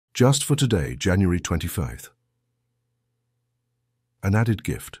Just for today, January 25th. An added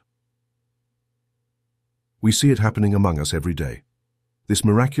gift. We see it happening among us every day. This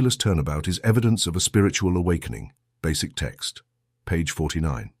miraculous turnabout is evidence of a spiritual awakening. Basic text, page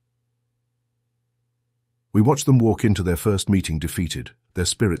 49. We watch them walk into their first meeting defeated, their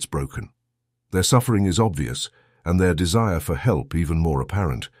spirits broken. Their suffering is obvious, and their desire for help even more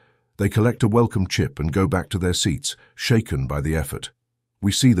apparent. They collect a welcome chip and go back to their seats, shaken by the effort.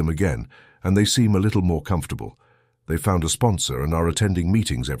 We see them again, and they seem a little more comfortable. They found a sponsor and are attending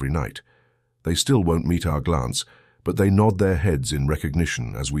meetings every night. They still won't meet our glance, but they nod their heads in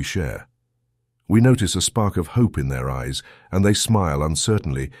recognition as we share. We notice a spark of hope in their eyes, and they smile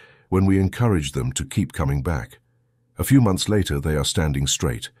uncertainly when we encourage them to keep coming back. A few months later, they are standing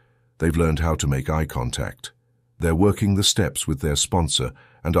straight. They've learned how to make eye contact. They're working the steps with their sponsor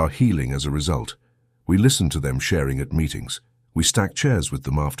and are healing as a result. We listen to them sharing at meetings. We stack chairs with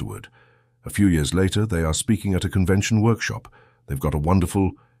them afterward. A few years later, they are speaking at a convention workshop. They've got a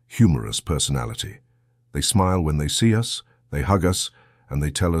wonderful, humorous personality. They smile when they see us, they hug us, and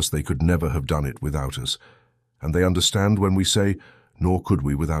they tell us they could never have done it without us. And they understand when we say, "Nor could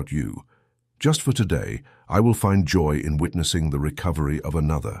we without you." Just for today, I will find joy in witnessing the recovery of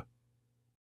another.